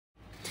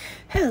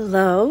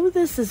Hello,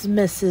 this is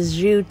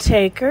Mrs.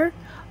 Utaker,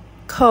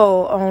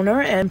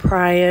 co-owner and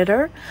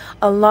proprietor,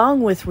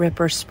 along with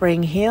Ripper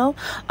Springheel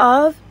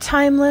of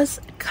Timeless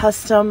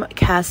Custom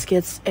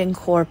Caskets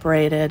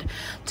Incorporated.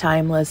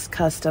 Timeless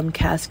Custom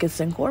Caskets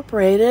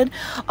Incorporated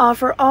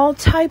offer all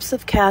types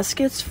of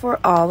caskets for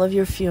all of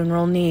your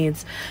funeral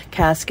needs.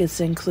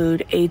 Caskets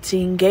include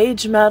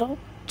 18-gauge metal,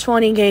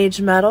 20-gauge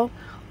metal,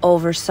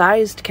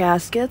 oversized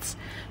caskets,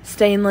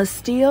 stainless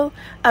steel,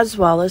 as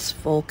well as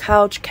full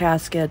couch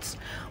caskets.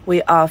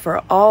 We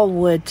offer all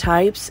wood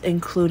types,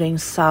 including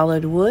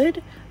solid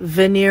wood,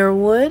 veneer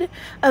wood,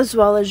 as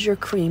well as your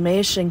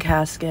cremation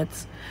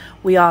caskets.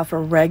 We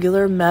offer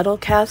regular metal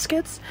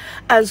caskets,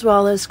 as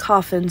well as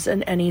coffins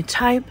in any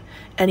type,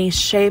 any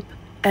shape,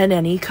 and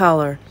any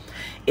color.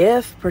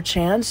 If,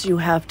 perchance, you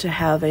have to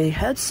have a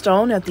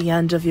headstone at the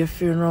end of your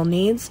funeral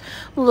needs,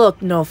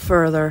 look no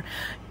further.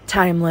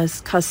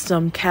 Timeless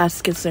Custom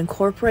Caskets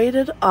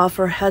Incorporated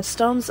offer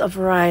headstones of a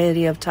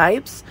variety of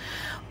types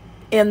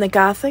in the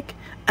Gothic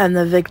and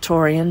the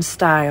Victorian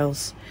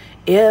styles.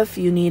 If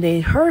you need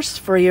a hearse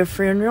for your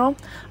funeral,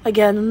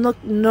 again,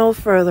 look no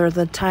further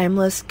than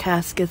Timeless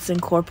Caskets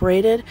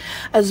Incorporated,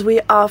 as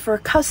we offer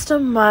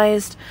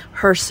customized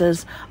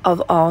hearses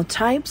of all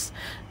types.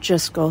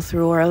 Just go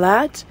through our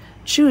lot,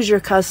 choose your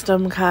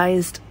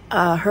customized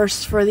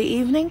hearse for the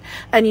evening,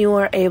 and you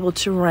are able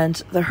to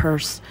rent the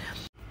hearse.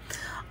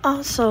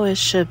 Also, it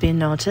should be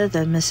noted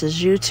that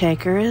Mrs.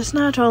 Utaker is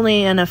not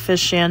only an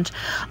officiant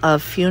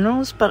of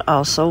funerals, but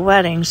also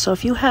weddings. So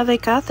if you have a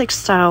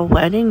Gothic-style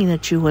wedding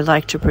that you would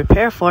like to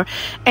prepare for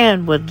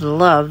and would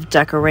love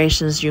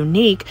decorations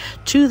unique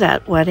to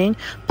that wedding,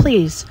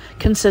 please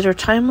consider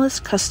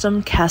Timeless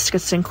Custom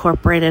Caskets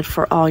Incorporated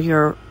for all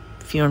your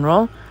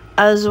funeral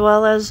as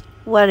well as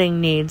wedding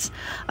needs.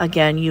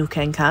 Again, you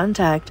can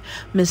contact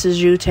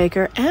Mrs.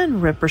 Utaker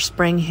and Ripper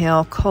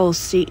Springheel,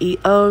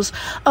 co-CEOs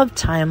of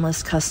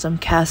Timeless Custom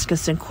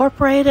Caskets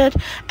Incorporated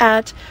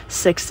at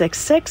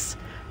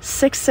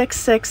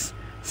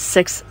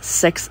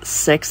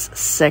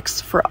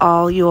 666-666-6666 for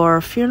all your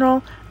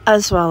funeral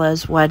as well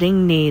as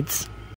wedding needs.